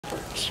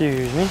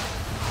Excuse me.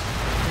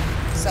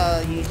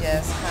 So you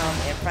just come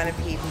in front of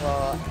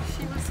people.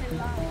 She was in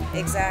line.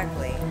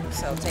 Exactly.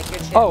 So take your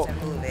chips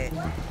and move it.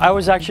 I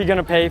was actually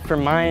gonna pay for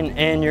mine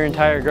and your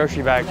entire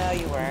grocery bag. No,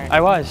 you weren't.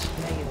 I was.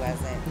 No, you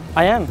wasn't.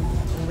 I am.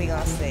 We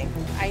gonna see.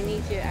 I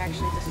need you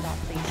actually to stop,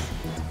 please.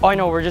 Oh, I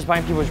know, we're just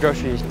buying people's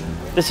groceries.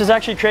 This is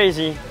actually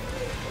crazy.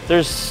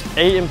 There's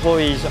 8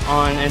 employees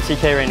on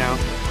NCK right now.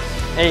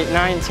 8,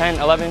 9, 10,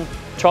 11,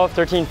 12,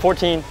 13,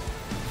 14.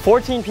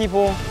 14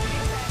 people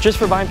just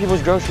for buying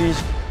people's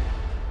groceries.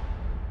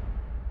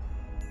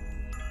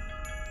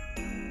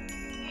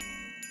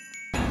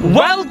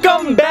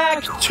 Welcome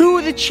back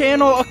to the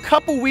channel. A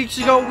couple weeks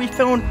ago, we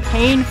filmed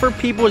paying for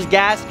people's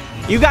gas.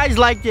 You guys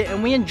liked it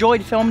and we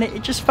enjoyed filming it.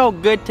 It just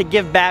felt good to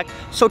give back.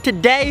 So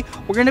today,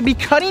 we're gonna be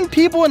cutting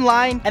people in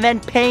line and then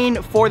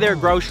paying for their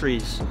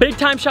groceries. Big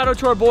time shout out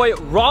to our boy,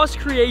 Ross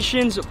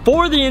Creations,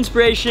 for the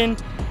inspiration.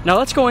 Now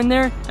let's go in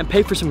there and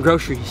pay for some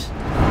groceries.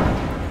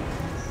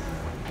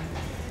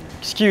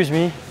 Excuse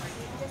me.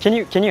 Can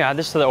you add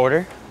this to the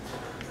order?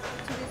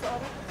 To this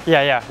order?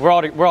 Yeah,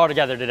 we're all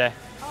together today.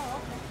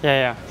 Oh,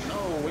 okay. Yeah. No,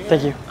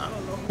 Thank you. I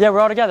don't know. Yeah, we're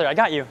all together. I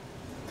got you.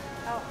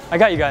 Oh. I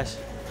got you guys.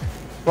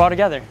 We're all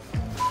together.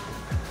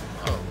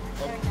 Oh,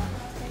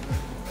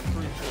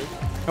 appreciate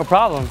it. No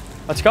problem.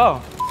 Let's go.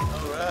 All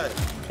right.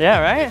 Yeah,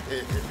 right?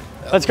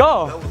 Let's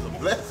go. That was a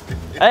blessing.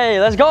 Hey,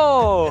 let's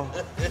go.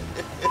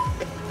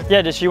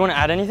 Yeah, does she want to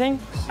add anything?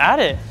 Add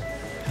it.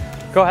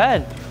 Go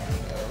ahead.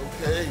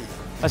 Okay.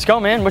 Let's go,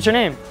 man. What's your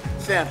name?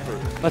 Sanford.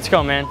 Let's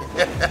go, man.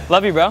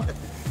 Love you, bro.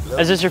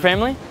 Is this your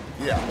family?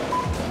 Yeah.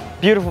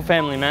 Beautiful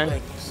family, man.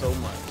 Thank you so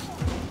much.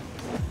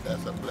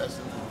 That's a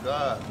blessing from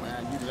God,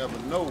 man. You never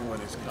know when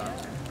it's coming.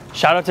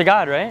 Shout out to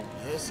God, right?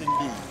 Yes,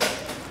 indeed.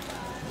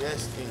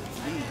 Yes,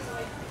 indeed.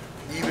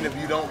 Even if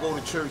you don't go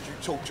to church, you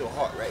took your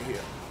heart right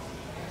here.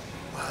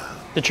 Wow.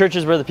 The church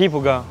is where the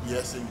people go.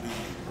 Yes, indeed.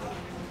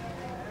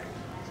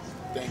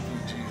 Thank you,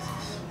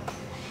 Jesus.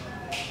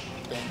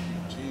 Thank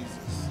you,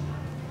 Jesus.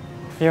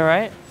 You all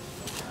right?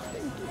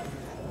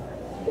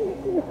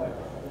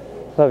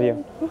 Love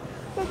you.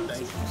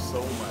 Thank you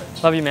so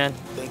much. Love you, man.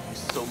 Thank you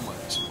so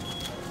much.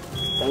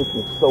 Thank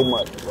you so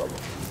much, brother.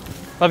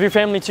 Love your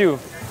family too.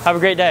 Have a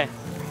great day.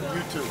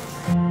 You too.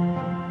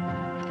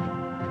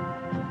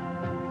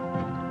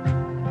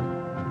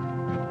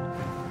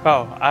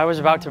 Bro, I was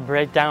about to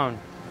break down.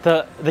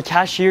 The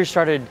cashier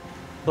started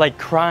like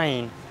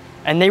crying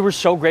and they were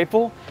so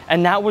grateful,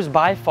 and that was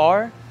by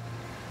far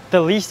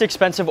the least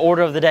expensive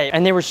order of the day.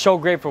 And they were so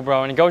grateful,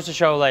 bro. And it goes to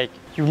show, like,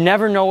 you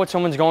never know what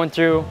someone's going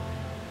through,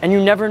 and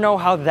you never know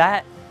how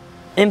that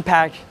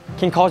impact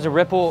can cause a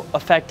ripple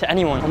effect to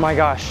anyone. Oh my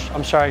gosh,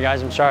 I'm sorry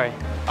guys, I'm sorry.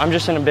 I'm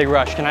just in a big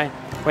rush. Can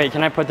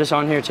I put this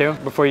on here too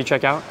before you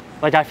check out?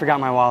 Like, I forgot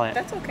my wallet.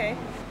 That's okay.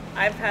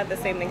 I've had the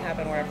same thing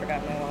happen where I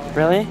forgot my wallet.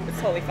 Really?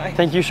 It's totally fine.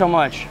 Thank you so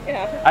much.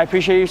 Yeah. I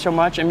appreciate you so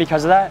much, and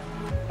because of that,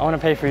 I want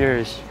to pay for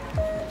yours.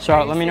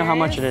 So let me know how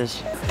much it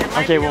is.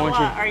 Okay, well, once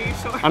you... Are you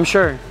sure? I'm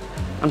sure.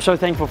 I'm so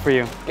thankful for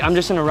you. I'm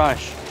just in a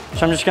rush.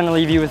 So I'm just gonna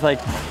leave you with like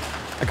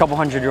a couple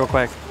hundred real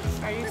quick.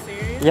 Are you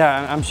serious?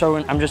 Yeah,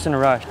 I'm just in a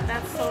rush.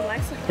 That's so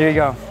nice of you. Here you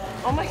go.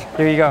 Oh my God.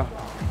 Here you go.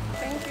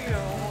 Thank you.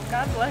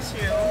 God bless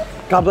you.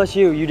 God bless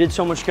you. You did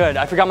so much good.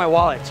 I forgot my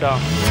wallet, so.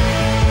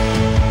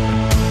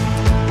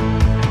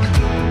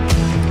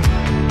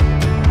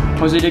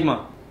 Jose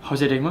Digma.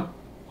 Jose Digma?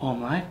 Oh,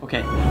 I'm live?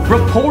 Okay.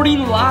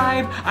 Reporting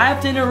live, I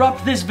have to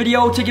interrupt this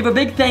video to give a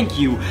big thank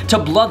you to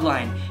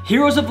Bloodline,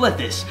 Heroes of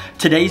Lithis,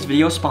 today's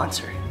video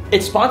sponsor.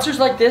 It's sponsors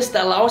like this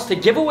that allow us to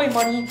give away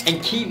money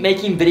and keep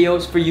making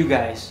videos for you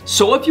guys.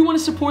 So if you want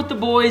to support the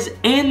boys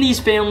and these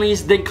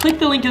families, then click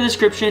the link in the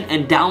description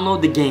and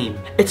download the game.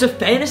 It's a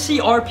fantasy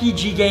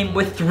RPG game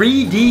with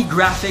 3D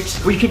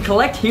graphics where you can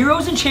collect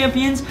heroes and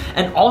champions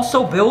and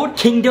also build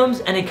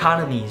kingdoms and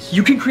economies.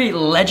 You can create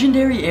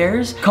legendary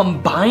heirs,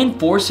 combine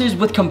forces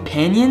with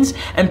companions,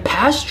 and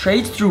pass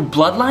traits through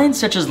bloodlines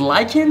such as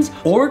Lycans,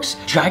 Orcs,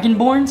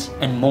 Dragonborns,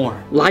 and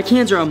more.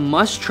 Lycans are a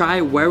must-try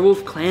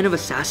werewolf clan of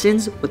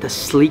assassins with a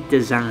sleek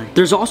design.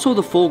 There's also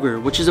the Fulgur,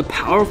 which is a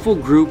powerful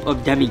group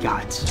of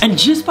demigods. And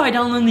just by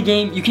downloading the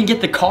game, you can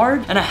get the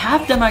card and a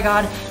half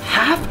demigod,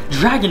 half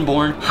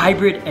dragonborn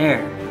hybrid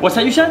heir. What's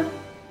that you said?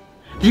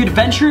 The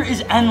adventure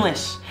is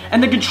endless,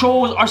 and the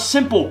controls are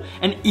simple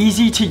and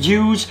easy to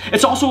use.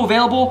 It's also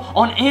available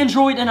on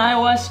Android and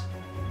iOS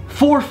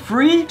for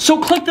free.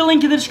 So click the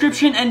link in the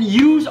description and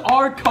use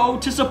our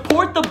code to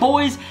support the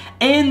boys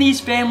and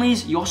these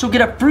families. You also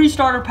get a free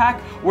starter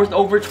pack worth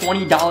over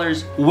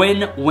 $20.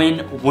 Win,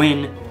 win,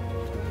 win.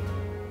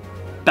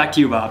 Back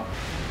to you, Bob.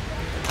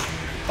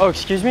 Oh,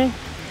 excuse me?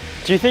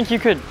 Do you think you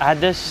could add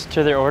this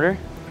to their order?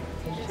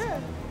 Sure.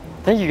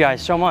 Thank you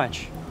guys so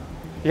much.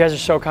 You guys are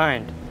so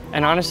kind.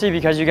 And honestly,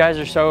 because you guys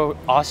are so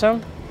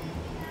awesome,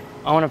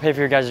 I want to pay for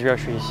your guys'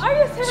 groceries. Are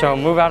you serious? So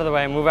move out of the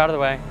way, move out of the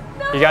way.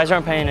 No. You guys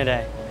aren't paying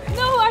today.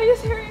 No, are you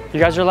serious? You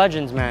guys are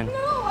legends, man. No,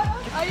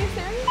 are you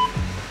serious?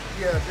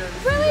 Yeah,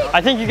 Really?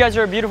 I think you guys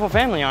are a beautiful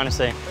family,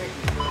 honestly. No,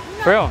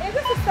 For real. Is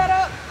this a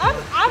setup?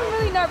 I'm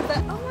really nervous.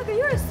 Oh my God,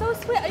 you are so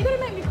sweet. Are you gonna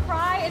make me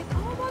cry? And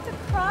I'm about to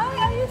cry. cry?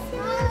 Are you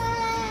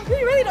serious?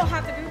 You really don't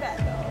have to do that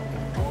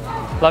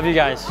though. Love you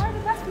guys. You are the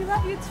best. We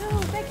love you too.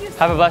 Thank you so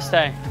Have a blessed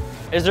day.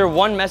 Is there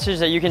one message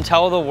that you can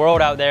tell the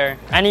world out there?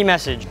 Any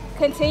message?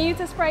 Continue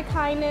to spread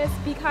kindness,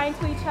 be kind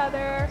to each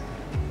other,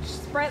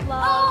 spread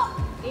love,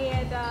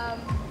 and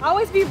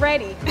always be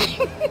ready.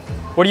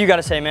 What do you got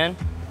to say, man?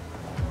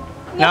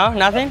 No,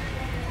 nothing?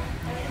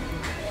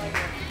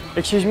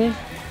 Excuse me?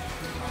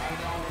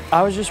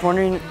 I was just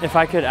wondering if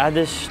I could add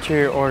this to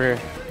your order.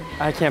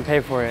 I can't pay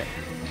for it.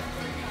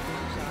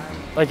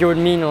 Like, it would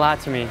mean a lot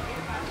to me.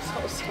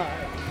 So sorry.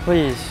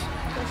 Please.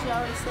 But she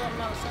already said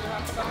no, so you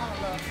have to go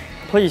home,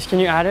 though. Please, can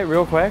you add it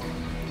real quick?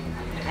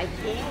 I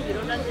can't. You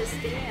don't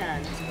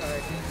understand.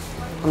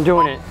 I'm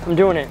doing it. I'm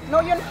doing it. No,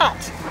 you're not.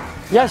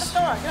 Yes,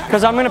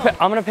 because I'm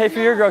gonna pay for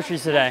your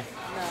groceries today.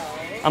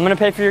 No. I'm gonna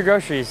pay for your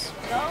groceries.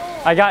 No.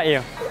 I got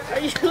you. Are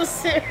you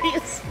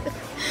serious?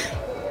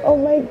 Oh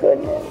my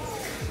goodness.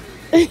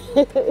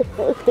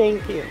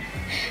 Thank you.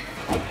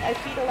 I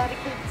feed a lot of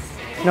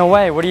kids. No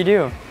way. What do you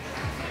do?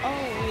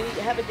 Oh,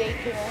 you have a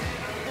daycare.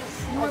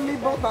 You and me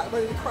both about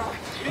ready to cry.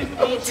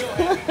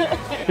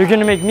 You're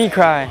gonna make me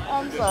cry.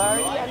 I'm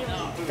sorry.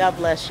 God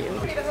bless you.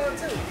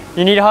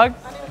 You need a hug?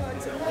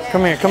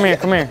 Come here, come here,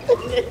 come here.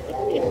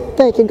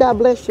 Thank you. God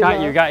bless you.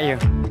 Got you, got you.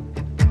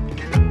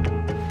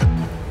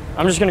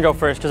 I'm just gonna go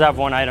first because I have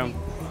one item.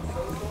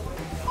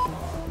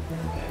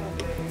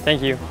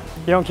 Thank you.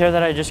 You don't care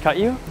that I just cut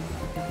you?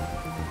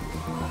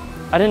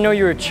 I didn't know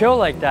you were chill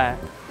like that.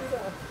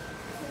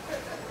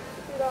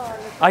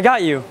 I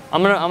got you.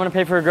 I'm gonna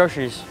pay for her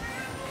groceries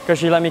because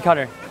she let me cut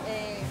her.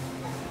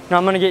 No,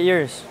 I'm gonna get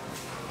yours.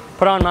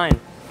 Put on mine.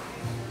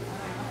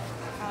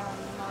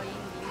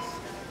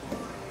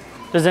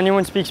 Does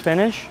anyone speak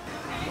Spanish?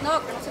 No,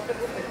 que no se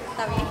preocupe.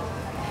 Está bien.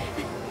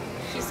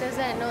 She says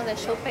that no, that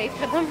she'll pay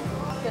for them.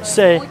 Pero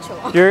Say, es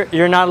mucho.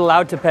 you're not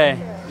allowed to pay.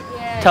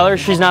 Yeah. Tell her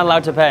she's not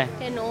allowed to pay.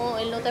 Que no,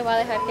 él no te va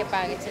a dejar que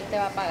pagues, él te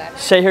va a pagar.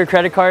 Say her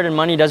credit card and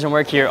money doesn't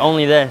work here,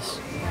 only this.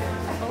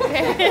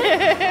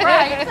 Okay.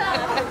 Right.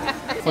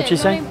 What'd she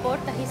say? No le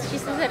importa. She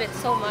says that it's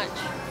so much.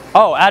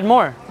 Oh, add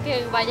more.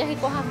 Que vayas y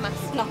cojas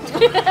más. No.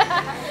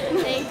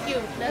 Thank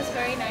you. That's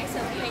very nice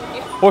of you. Thank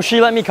you. Well,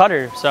 she let me cut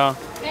her, so.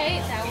 Hey,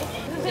 that was.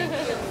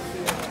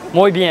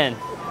 Muy bien.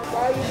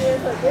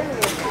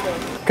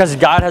 Because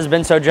God has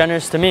been so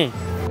generous to me.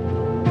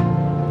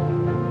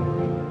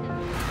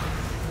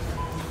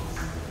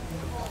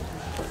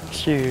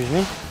 Excuse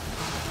me.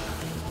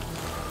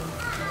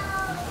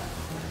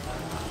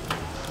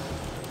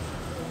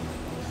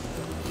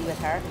 You with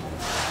her?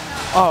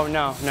 Oh,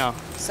 no, no.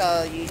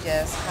 So you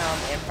just come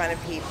in front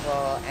of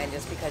people, and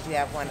just because you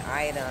have one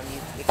item, you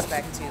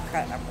expect to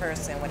cut a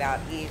person without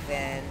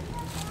even...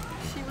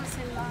 She was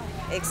in line.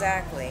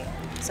 Exactly.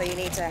 So you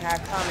need to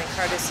have common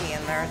courtesy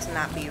and learn to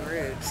not be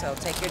rude. So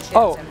take your chips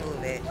Oh. and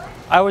move it.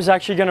 I was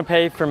actually going to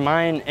pay for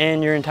mine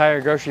and your entire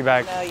grocery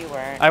bag. No, you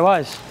weren't. I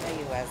was. No,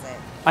 you wasn't.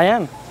 I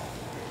am.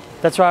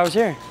 That's why I was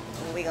here.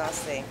 We gonna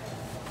see.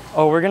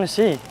 Oh, we're going to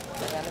see.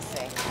 We're gonna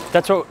see.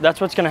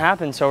 That's what's going to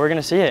happen, so we're going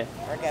to see it.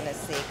 We're gonna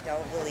see.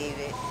 Don't believe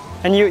it.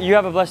 And you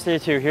have a blessed day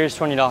too. Here's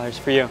 $20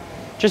 for you.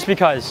 Just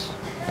because.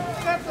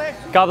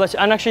 God bless you.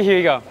 And actually, here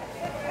you go.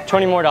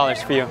 $20 more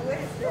for you.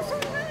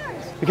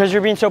 Because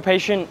you're being so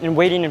patient and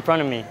waiting in front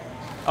of me.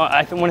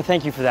 I want to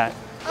thank you for that.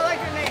 I like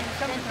your name,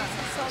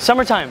 Summertime.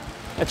 Summertime.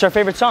 It's our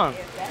favorite song.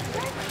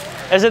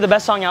 Is it the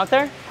best song out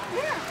there?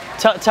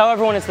 Yeah. Tell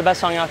everyone it's the best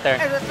song out there.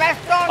 It's the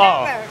best song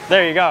Oh, ever.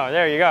 there you go.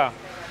 There you go.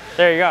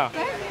 There you go.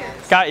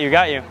 Got you.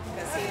 Got you.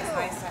 Because he is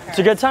nice to her. It's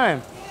a good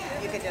time.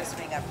 You could just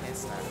ring up his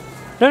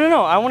stuff.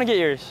 No. I want to get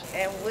yours.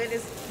 And what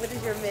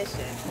is your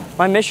mission?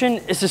 My mission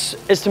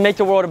is to make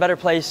the world a better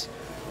place,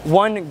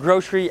 one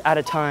grocery at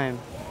a time.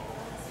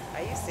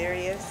 Are you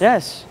serious?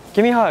 Yes.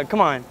 Give me a hug.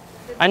 Come on.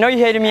 I know you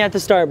hated me at the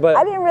start, but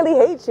I didn't really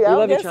hate you. I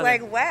love was each just other.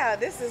 like, wow,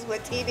 this is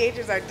what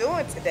teenagers are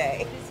doing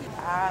today.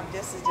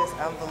 This is just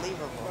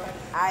unbelievable.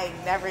 I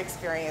never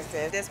experienced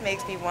this. This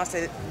makes me want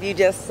to, you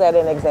just set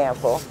an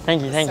example.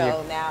 Thank you. Thank So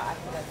you. now I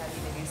feel like I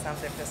need to do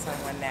something for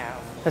someone now.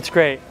 That's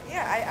great.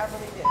 Yeah, I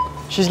really do.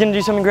 She's gonna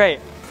do something great.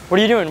 What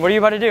are you doing? What are you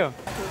about to do? And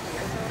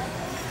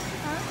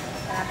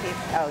I paid,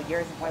 oh,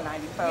 yours is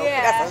 $194.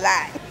 Yeah. That's a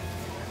lot.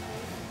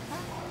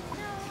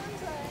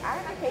 I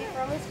paid for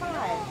them, it's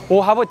fine.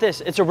 Well, how about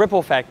this? It's a ripple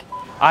effect.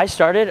 I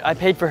started, I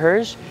paid for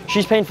hers,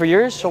 she's paying for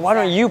yours, so why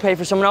don't you pay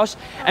for someone else?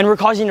 And we're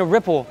causing a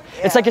ripple.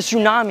 It's like a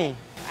tsunami.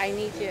 I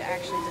need you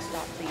actually to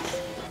stop,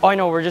 please. Oh, I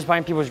know, we're just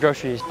buying people's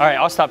groceries. All right,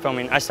 I'll stop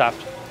filming. I stopped.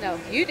 No,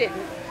 you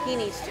didn't. He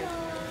needs to.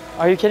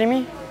 Are you kidding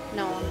me?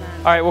 No, I'm not.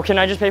 All right, well, can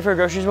I just pay for her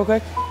groceries real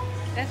quick?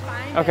 That's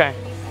fine. Okay.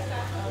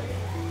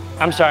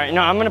 I'm sorry.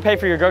 No, I'm gonna pay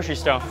for your groceries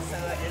still. So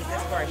is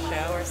this for a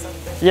show or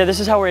something? Yeah, this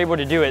is how we're able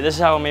to do it. This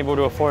is how I'm able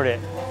to afford it.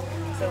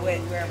 So where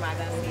am I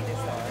gonna see this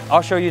on?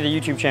 I'll show you the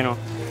YouTube channel.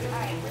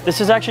 This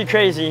is actually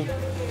crazy.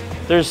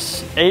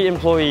 There's 8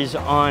 employees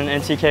on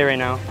NCK right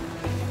now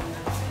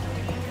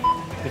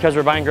because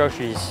we're buying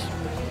groceries.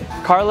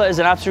 Carla is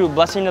an absolute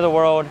blessing to the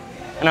world,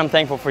 and I'm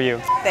thankful for you.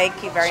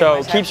 Thank you very So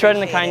much. keep I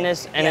spreading the appreciate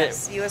kindness, it. and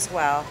yes, you as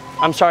well.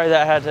 I'm sorry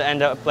that I had to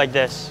end up like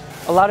this.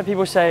 A lot of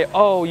people say,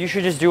 oh, you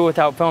should just do it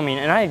without filming,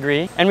 and I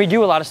agree. And we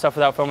do a lot of stuff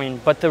without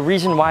filming, but the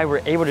reason why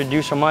we're able to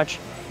do so much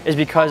is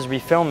because we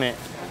film it.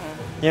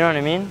 You know what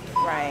I mean?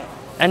 Right.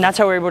 And that's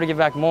how we're able to give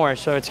back more,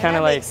 so it's kind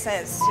of like... Makes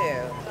sense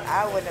too.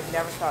 I would have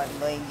never thought in a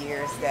million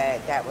years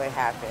that that would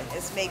happen.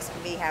 It makes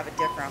me have a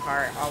different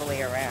heart all the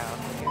way around.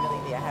 You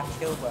really did. I have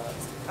skill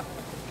bugs.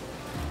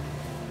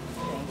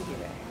 Thank you.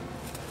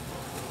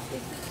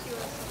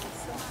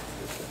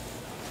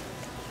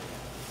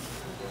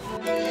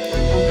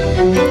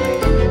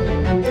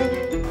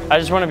 I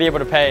just want to be able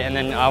to pay, and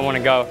then I want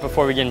to go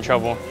before we get in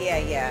trouble. Yeah,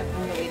 yeah.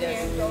 We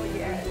just go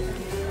yet.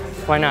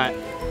 Why not?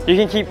 You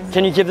can keep,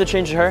 can you give the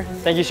change to her?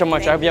 Thank you so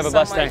much. I hope you have a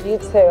blessed day. You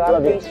too, I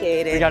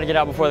appreciate it. We gotta get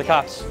out before the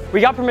cops. We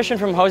got permission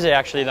from Jose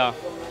actually though.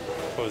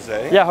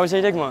 Jose? Yeah,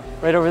 Jose Digma,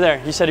 right over there.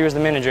 He said he was the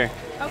manager.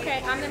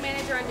 Okay, I'm the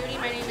manager on duty.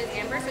 My name is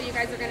Amber, so you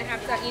guys are gonna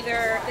have to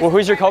either... Well,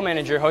 who's your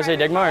co-manager? Jose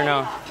Digma or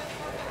no?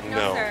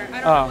 No, sir.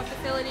 I don't know what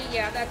facility.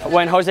 Yeah, that's...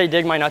 When Jose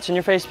dig my nuts in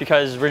your face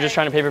because we're just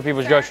trying to pay for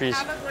people's groceries.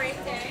 Have a great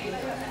day.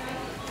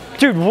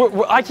 Dude,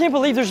 I can't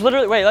believe there's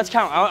literally, wait, let's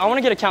count. I want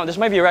to get a count. This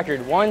might be a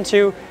record. 1,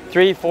 2,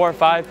 3, 4,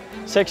 5,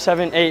 6,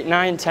 7, 8,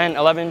 9, 10,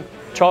 11,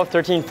 12,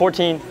 13,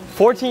 14.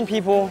 14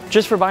 people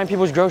just for buying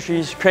people's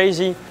groceries.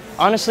 Crazy.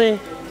 Honestly,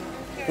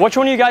 which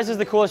one of you guys is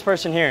the coolest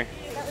person here?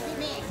 That would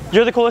be me.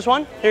 You're the coolest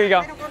one? Here you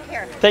go. I don't work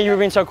here. Thank you for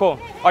being so cool.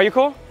 Are you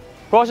cool?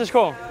 Who else is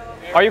cool?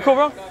 Are you cool,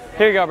 bro?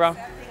 Here you go, bro.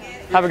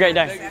 Have a great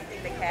day.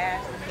 Accepting the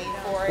cash and paying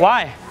for it.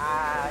 Why?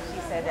 She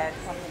said that's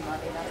something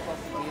you're not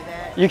supposed to do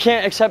that. You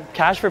can't accept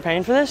cash for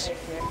paying for this?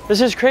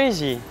 This is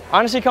crazy.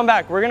 Honestly, come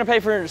back. We're gonna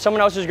pay for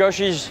someone else's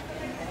groceries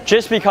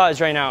just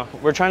because right now.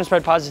 We're trying to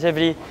spread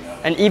positivity,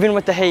 and even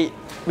with the hate,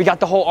 we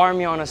got the whole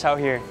army on us out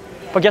here.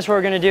 But guess what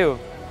we're gonna do?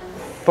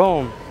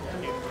 Boom,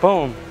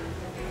 boom.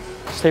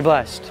 Stay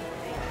blessed.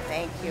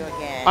 Thank you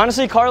again.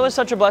 Honestly, Carla's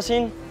such a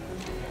blessing.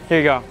 Here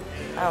you go.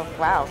 Oh,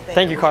 wow.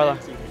 Thank you, Carla.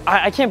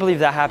 I can't believe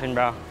that happened,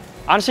 bro.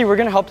 Honestly, we're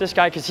gonna help this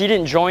guy because he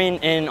didn't join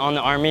in on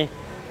the army.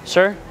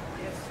 Sir?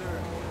 Yes,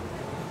 sir.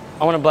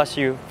 I wanna bless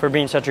you for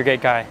being such a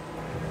great guy.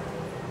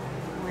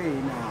 Wait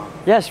now.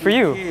 Yes, for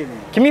you.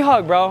 Give me a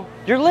hug, bro.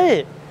 You're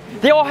lit.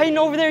 They all hating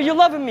over there. You're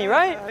loving me,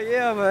 right?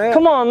 Yeah, man.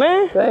 Come on,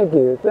 man. Thank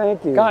you,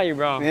 thank you. Got you,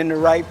 bro. In the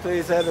right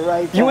place at the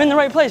right time. You in the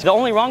right place. The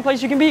only wrong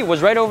place you can be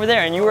was right over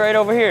there, and you were right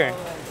over here.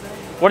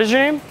 What is your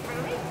name?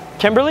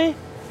 Kimberly?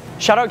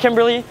 Shout out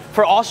Kimberly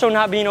for also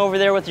not being over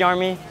there with the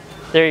army.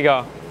 There you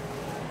go.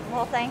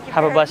 Well, thank you.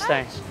 Have a blessed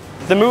day.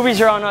 The movies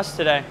are on us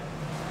today.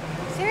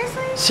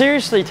 Seriously?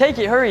 Seriously, take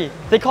it, hurry.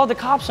 They called the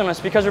cops on us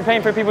because we're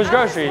paying for people's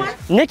groceries.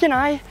 Nick and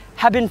I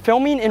have been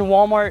filming in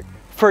Walmart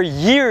for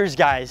years,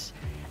 guys.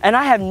 And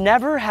I have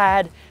never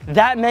had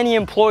that many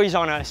employees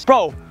on us.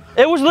 Bro,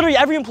 it was literally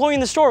every employee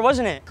in the store,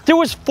 wasn't it? There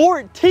was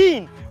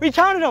 14. We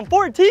counted them,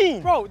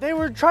 14. Bro, they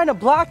were trying to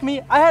block me.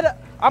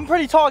 I'm a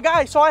pretty tall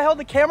guy, so I held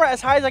the camera as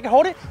high as I could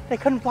hold it. They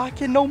couldn't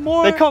block it no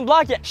more. They couldn't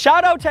block it.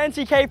 Shout out to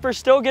NCK for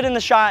still getting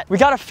the shot. We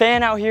got a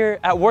fan out here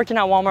working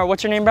at Walmart.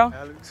 What's your name, bro?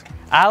 Alex.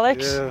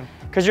 Alex? Yeah.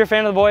 Because you're a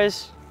fan of the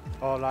boys?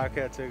 Oh, no, I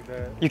can't take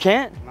that. You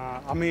can't?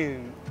 Nah, I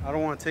mean, I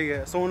don't want to take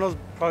it. Someone else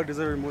probably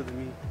deserves it more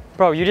than me.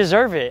 Bro, you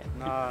deserve it.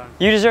 Nah.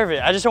 You deserve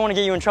it. I just don't want to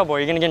get you in trouble. Are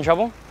you going to get in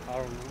trouble? I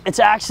don't know.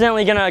 It's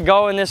accidentally going to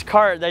go in this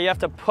cart that you have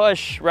to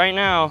push right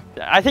now.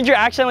 I think you're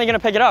accidentally going to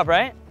pick it up,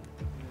 right?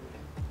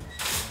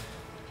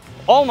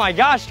 Oh my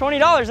gosh,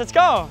 $20. Let's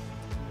go.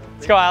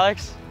 Let's go,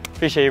 Alex.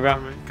 Appreciate you, bro.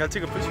 Right, can I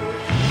take a picture?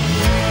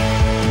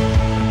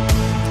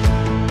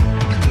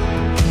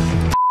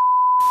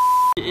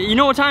 You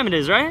know what time it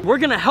is, right? We're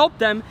gonna help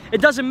them. It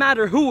doesn't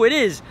matter who it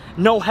is.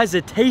 No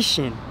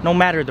hesitation. No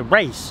matter the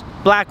race,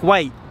 black,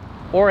 white,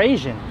 or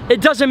Asian.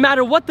 It doesn't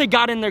matter what they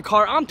got in their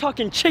car. I'm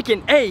talking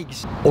chicken,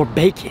 eggs, or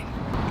bacon.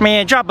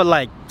 Man, drop a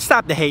like.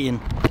 Stop the hating.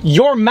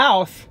 Your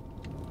mouth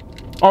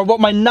are what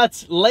my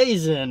nuts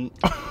lays in.